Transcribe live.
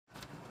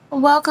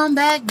Welcome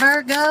back,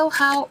 Virgo.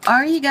 How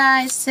are you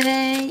guys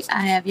today?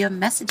 I have your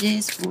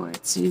messages for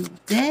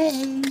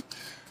today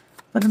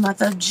for the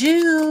month of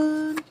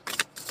June.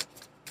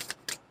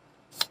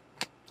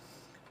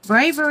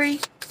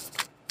 Bravery,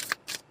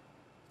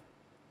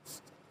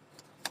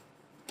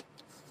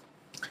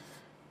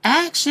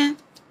 action,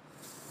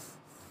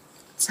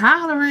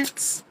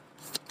 tolerance,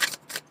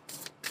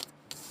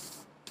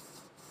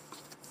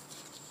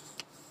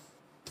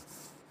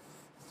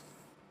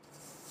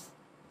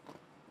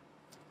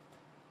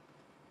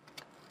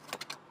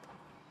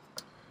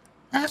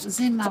 that was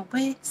in my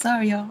way.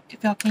 Sorry, y'all,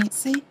 if y'all can't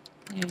see.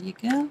 There you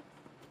go.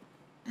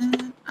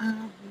 And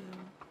I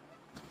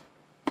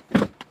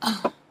will.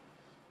 Oh,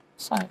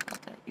 sorry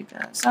about that, you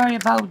guys. Sorry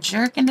about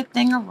jerking the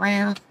thing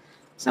around.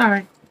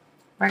 Sorry,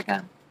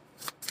 Virgo.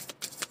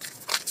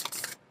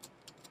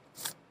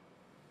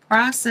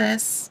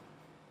 Process,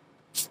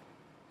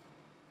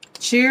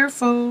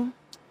 cheerful,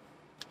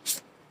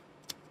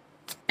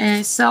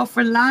 and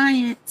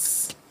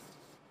self-reliance,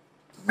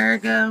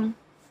 Virgo.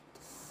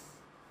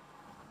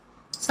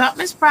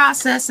 Something is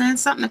processing,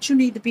 something that you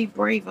need to be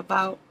brave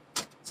about,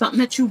 something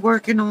that you're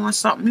working on,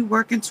 something you're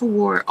working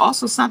toward.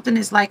 Also, something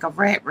is like a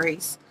rat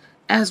race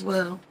as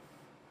well.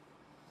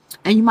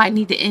 And you might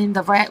need to end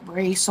the rat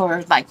race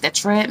or like the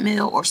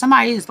treadmill, or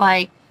somebody is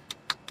like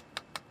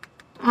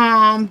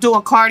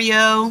doing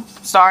cardio,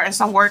 starting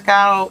some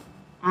workout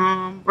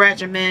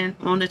regimen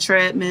on the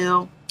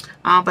treadmill.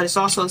 But it's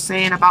also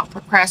saying about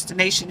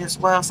procrastination as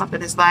well.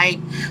 Something is like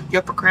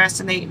you're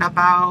procrastinating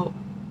about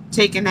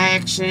taking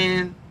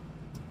action,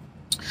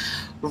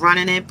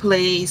 running in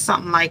place,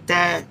 something like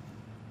that.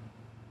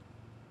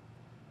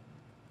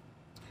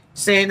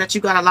 Saying that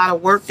you got a lot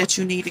of work that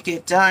you need to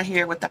get done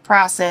here with the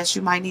process.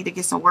 You might need to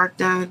get some work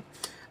done.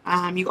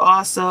 You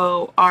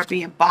also are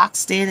being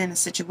boxed in a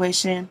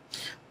situation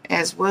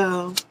as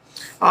well.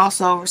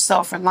 Also,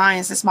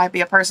 self-reliance. This might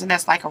be a person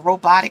that's like a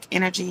robotic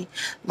energy,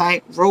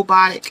 like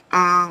robotic.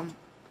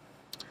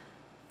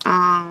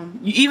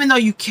 Even though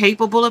you're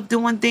capable of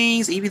doing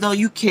things, even though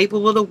you're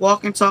capable of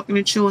walking, talking,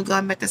 and chewing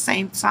gum at the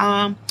same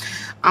time,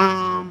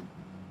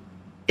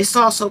 it's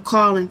also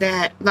calling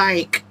that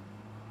like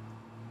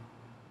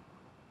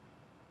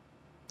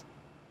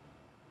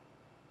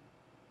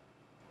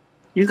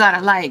you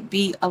gotta like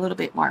be a little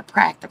bit more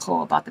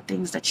practical about the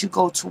things that you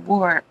go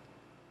toward.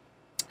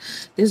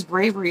 This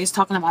bravery is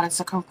talking about it's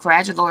a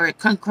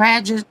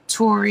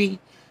congratulatory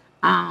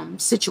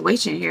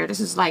situation here.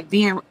 This is like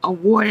being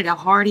awarded a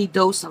hearty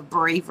dose of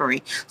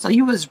bravery. So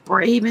you was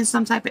brave in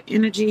some type of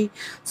energy,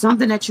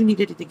 something that you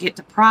needed to get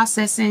to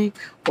processing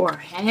or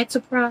had to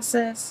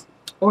process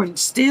or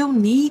still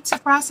need to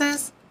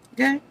process.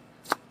 Okay.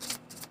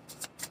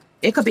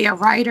 It could be a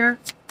writer,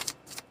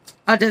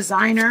 a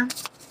designer,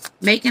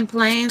 making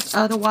plans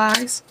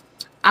otherwise.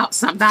 Out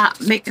something about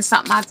making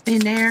something out thin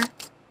there.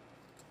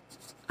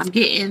 I'm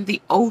getting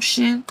the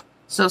ocean.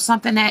 So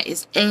something that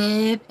is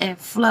ebb and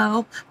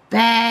flow,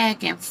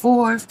 back and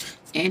forth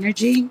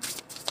energy.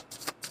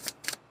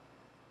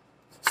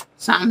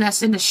 Something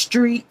that's in the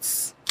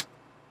streets.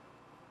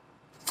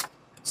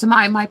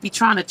 Somebody might be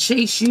trying to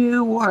chase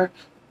you or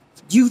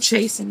you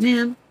chasing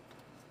them.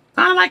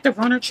 Kind of like the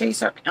runner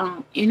chaser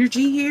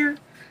energy here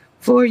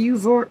for you,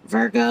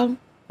 Virgo.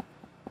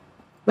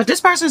 But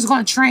this person is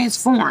going to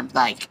transform.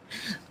 Like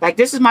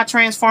this is my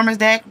Transformers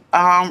deck.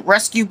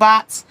 Rescue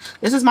bots.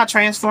 This is my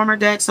Transformer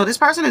deck. So this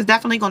person is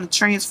definitely going to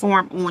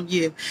transform on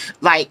you.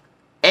 Like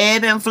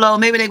ebb and flow.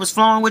 Maybe they was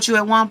flowing with you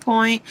at one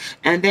point.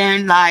 And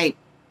then like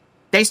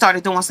they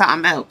started doing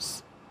something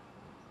else.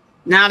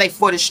 Now they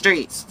for the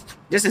streets.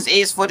 This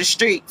is for the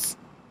streets.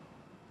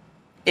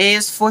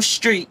 Is for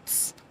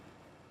streets.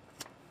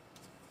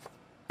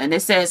 And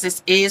it says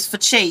this is for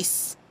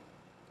chase.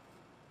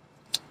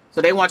 So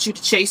they want you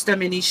to chase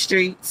them in these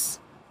streets.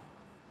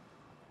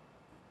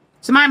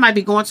 Somebody might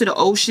be going to the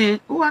ocean.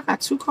 Oh, I got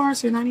two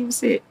cards here. Not even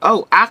see it.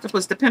 Oh,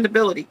 octopus,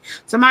 dependability.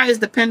 Somebody is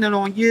dependent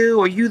on you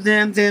or you,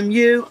 them,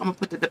 you. I'm going to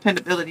put the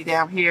dependability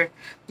down here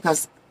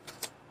because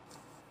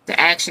the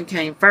action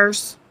came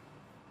first.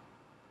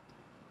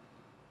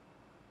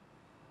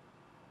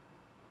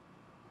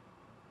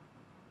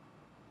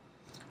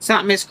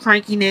 Something is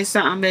crankiness.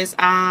 Something is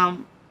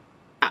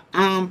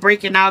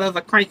breaking out of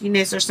a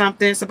crankiness or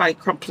something. Somebody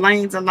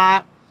complains a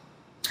lot.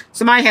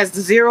 Somebody has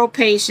zero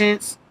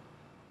patience.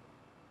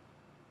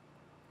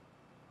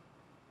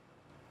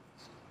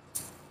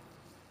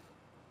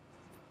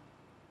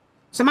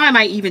 Somebody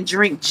might even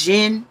drink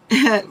gin,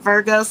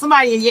 Virgo.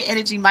 Somebody in your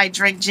energy might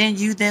drink gin.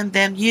 You,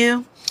 them,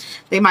 you.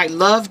 They might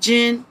love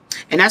gin.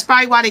 And that's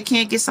probably why they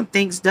can't get some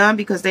things done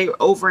because they're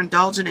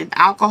overindulging in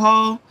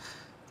alcohol.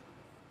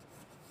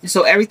 And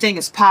so everything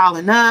is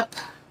piling up.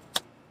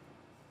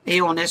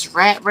 They're on this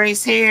rat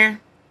race here.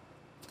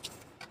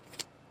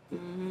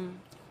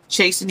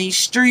 Chasing these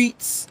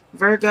streets,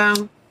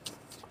 Virgo.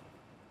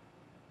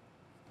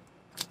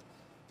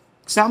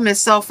 Some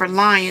is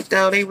self-reliant,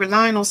 though. They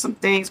relying on some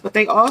things, but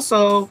they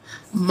also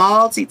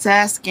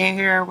multitasking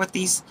here with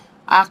these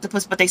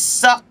octopus, but they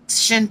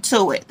suction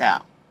to it,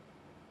 though.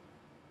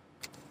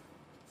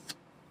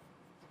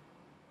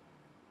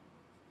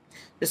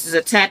 This is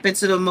a tap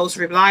into the most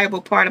reliable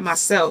part of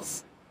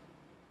myself.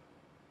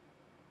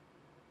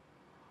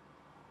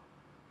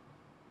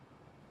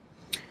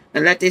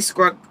 And let this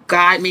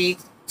guide me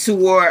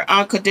toward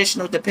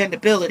unconditional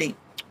dependability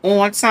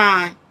on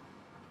time.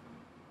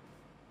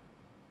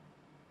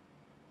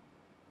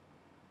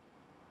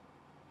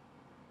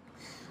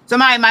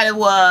 Somebody might have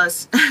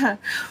was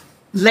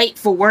late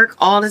for work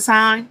all the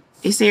time.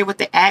 It's here with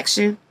the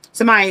action.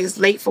 Somebody is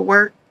late for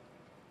work.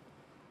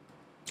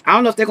 I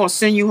don't know if they're going to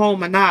send you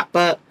home or not,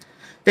 but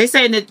they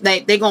say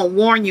that they're going to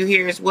warn you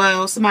here as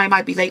well. Somebody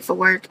might be late for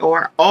work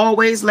or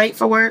always late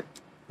for work,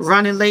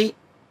 running late,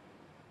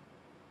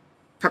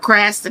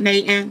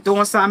 procrastinating,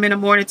 doing something in the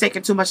morning,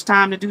 taking too much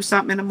time to do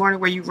something in the morning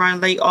where you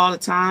run late all the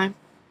time.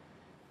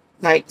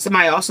 Like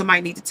somebody also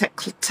might need to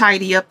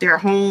tidy up their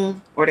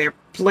home or their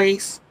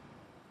place.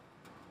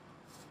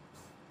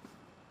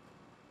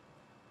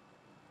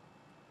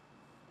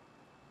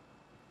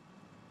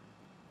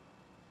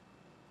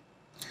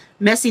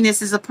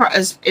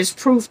 Messiness is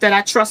proof that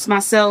I trust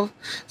myself.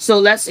 So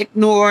let's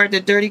ignore the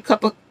dirty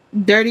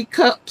coffee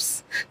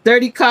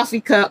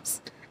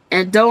cups,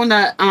 and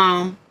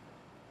donut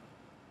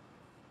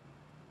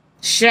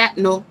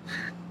shrapnel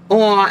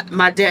on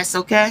my desk.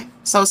 Okay,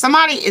 so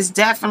somebody is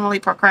definitely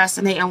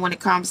procrastinating when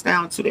it comes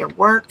down to their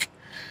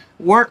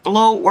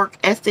workload, work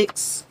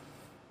ethics.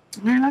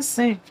 All right, let's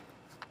see.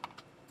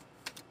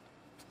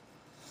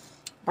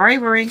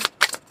 Bravery.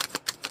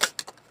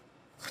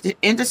 The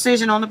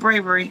indecision on the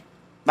bravery.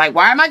 Like,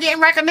 why am I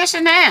getting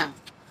recognition now?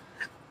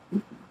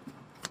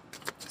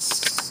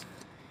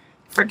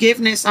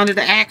 Forgiveness under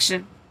the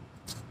action.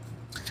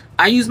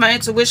 I use my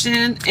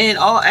intuition in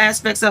all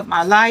aspects of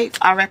my life.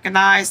 I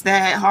recognize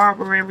that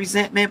harboring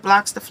resentment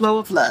blocks the flow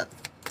of love.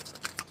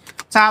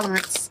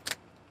 Tolerance.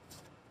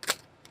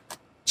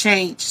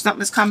 Change.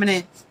 Something's coming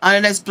in.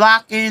 Under that's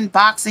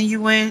boxing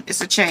you in,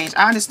 it's a change.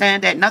 I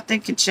understand that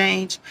nothing can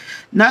change.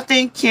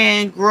 Nothing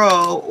can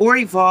grow or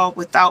evolve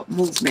without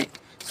movement.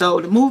 So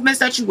the movements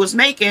that you was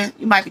making,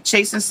 you might be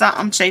chasing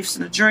something,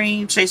 chasing a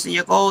dream, chasing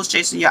your goals,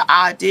 chasing your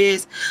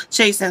ideas,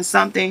 chasing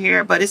something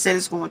here, but it said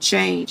it's going to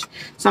change.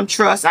 Some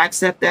trust, I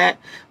accept that.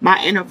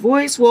 My inner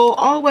voice will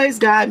always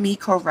guide me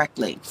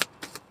correctly.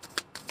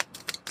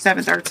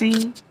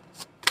 713.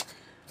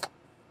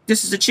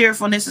 This is the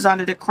cheerfulness is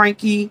under the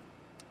crankiness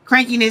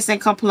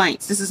and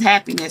complaints. This is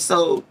happiness.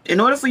 So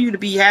in order for you to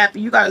be happy,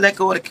 you got to let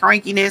go of the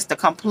crankiness, the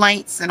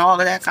complaints, and all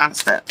of that kind of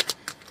stuff.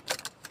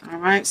 All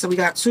right, so we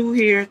got 2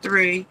 here,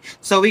 3.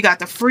 So we got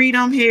the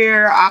freedom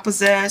here. I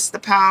possess the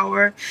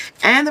power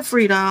and the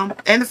freedom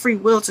and the free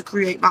will to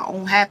create my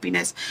own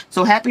happiness.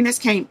 So happiness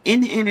came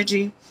in the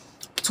energy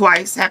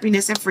twice,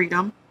 happiness and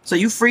freedom. So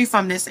you're free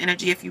from this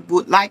energy if you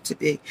would like to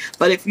be.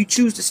 But if you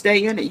choose to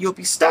stay in it, you'll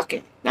be stuck in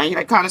it. Now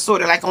you're kind of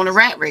sort of like on the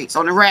rat race,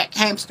 on the rat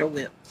hamster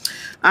wheel.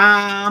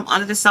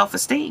 Under the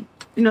self-esteem.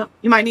 You know,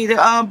 you might need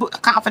a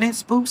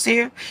confidence boost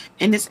here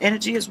in this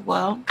energy as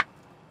well.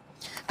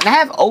 And I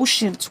have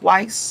ocean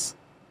twice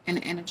in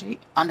the energy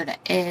under the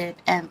ed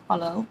and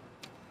follow.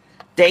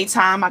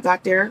 Daytime I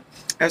got there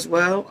as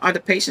well. Under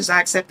patience, I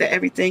accept that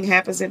everything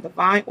happens in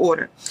divine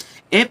order.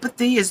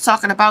 Empathy is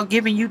talking about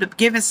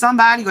giving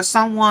somebody or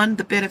someone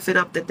the benefit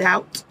of the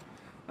doubt.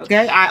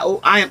 Okay,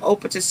 I am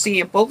open to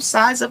seeing both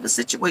sides of a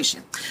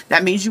situation.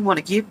 That means you want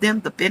to give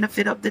them the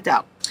benefit of the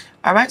doubt.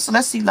 All right, so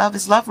let's see love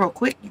is love real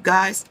quick, you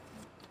guys.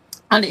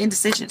 On the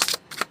indecisions.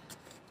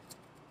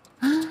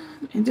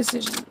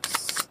 Indecisions.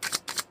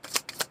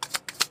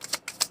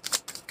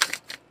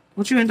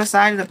 What you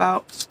undecided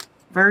about?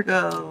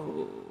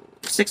 Virgo.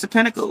 6 of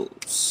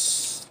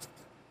Pentacles.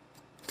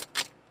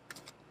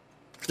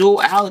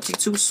 Duality.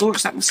 2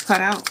 swords. Something's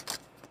cut out.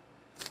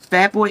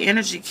 Bad boy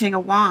energy. King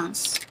of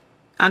Wands.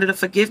 Under the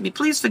forgive me.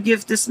 Please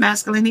forgive this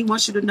masculine. He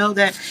wants you to know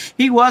that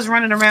he was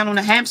running around on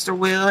a hamster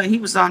wheel and he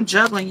was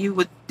juggling you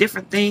with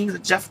different things,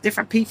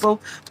 different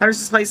people,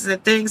 persons, places,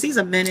 and things. He's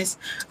a menace.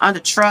 Under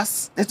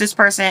trust that this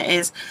person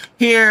is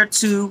here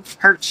to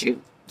hurt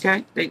you.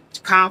 Okay?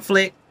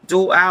 Conflict,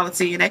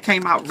 duality, and that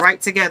came out right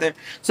together.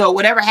 So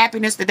whatever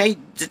happiness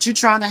that you're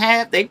trying to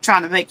have, they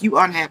trying to make you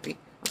unhappy.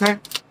 Okay?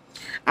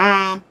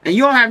 And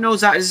you don't have no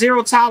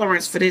zero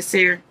tolerance for this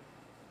here.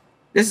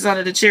 This is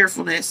under the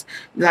cheerfulness.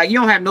 Like, you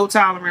don't have no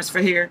tolerance for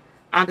here.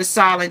 Under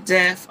silent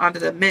death, under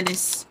the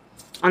menace,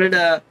 under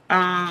the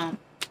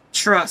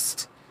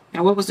trust.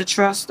 And what was the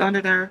trust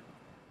under there?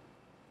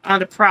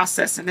 Under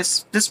processing.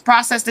 This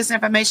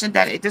information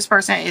that this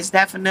person is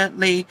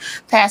definitely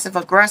passive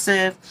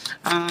aggressive.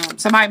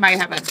 Somebody might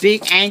have a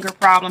big anger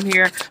problem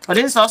here, but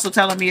it's also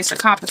telling me it's a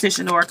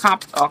competition or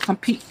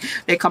compete.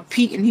 They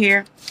compete in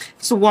here.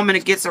 It's a woman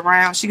that gets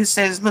around. She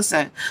says,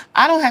 "Listen,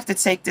 I don't have to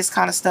take this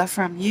kind of stuff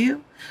from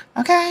you.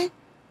 Okay,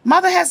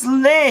 mother has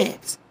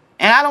lived,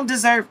 and I don't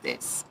deserve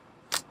this.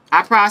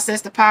 I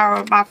process the power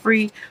of my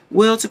free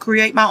will to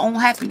create my own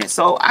happiness.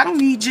 So I don't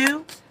need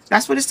you."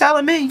 That's what it's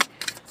telling me.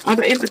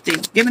 Under empathy,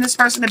 giving this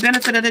person the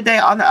benefit of the day.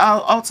 Under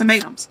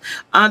ultimatums,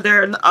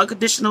 under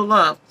unconditional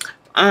love,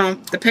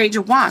 the Page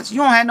of Wands. You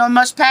don't have no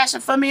much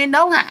passion for me,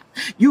 no how.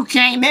 You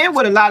came in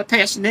with a lot of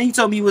passion. Then you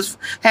told me you was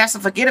had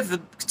some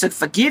to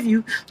forgive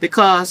you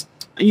because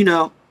you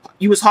know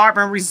you was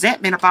harboring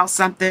resentment about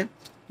something.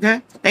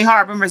 Okay, they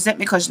harboring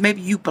resentment because maybe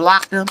you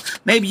blocked them.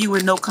 Maybe you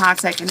were no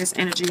contact in this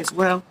energy as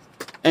well.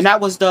 And that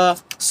was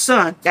the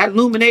sun that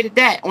illuminated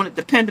that on the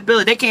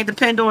dependability. They can't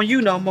depend on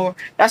you no more.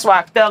 That's why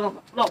I fell on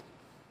the floor.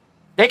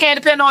 They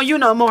can't depend on you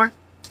no more.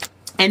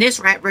 In this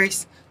rat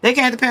race, they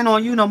can't depend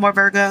on you no more,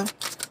 Virgo.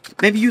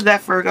 Maybe you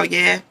left, Virgo.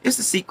 Yeah, it's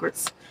the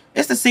secrets.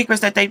 It's the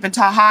secrets that they've been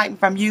hiding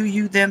from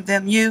you,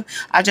 them, you.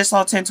 I just saw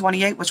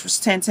 1028, which was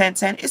 10, 10,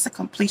 10. It's a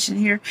completion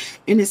here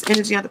in this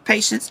energy of the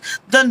patience.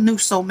 The new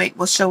soulmate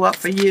will show up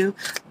for you,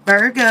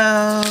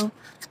 Virgo.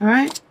 All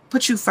right,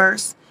 put you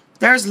first.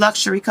 There's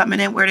luxury coming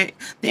in where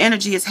the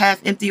energy is half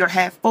empty or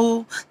half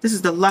full. This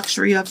is the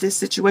luxury of this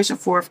situation.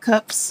 4 of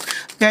Cups.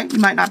 Okay, you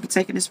might not be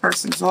taking this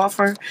person's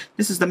offer.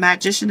 This is the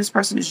Magician. This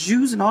person is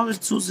using all the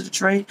tools of the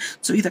trade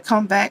to either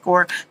come back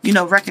or, you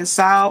know,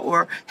 reconcile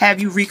or have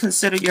you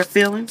reconsider your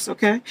feelings,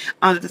 okay,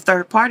 under the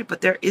third party.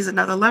 But there is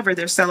another lover.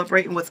 They're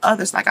celebrating with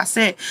others. Like I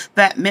said,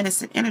 that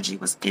menacing energy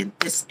was in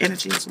this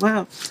energy as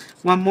well.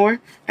 One more,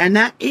 and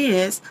that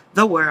is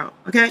the world,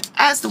 okay?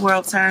 As the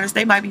world turns,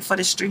 they might be for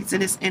the streets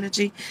in this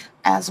energy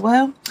as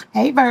well.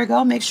 Hey,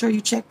 Virgo, make sure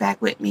you check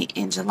back with me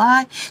in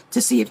July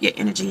to see if your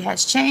energy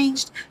has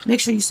changed. Make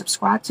sure you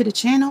subscribe to the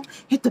channel,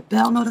 hit the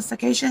bell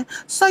notification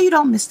so you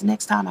don't miss the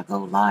next time I go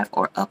live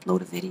or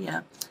upload a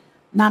video.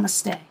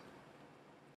 Namaste.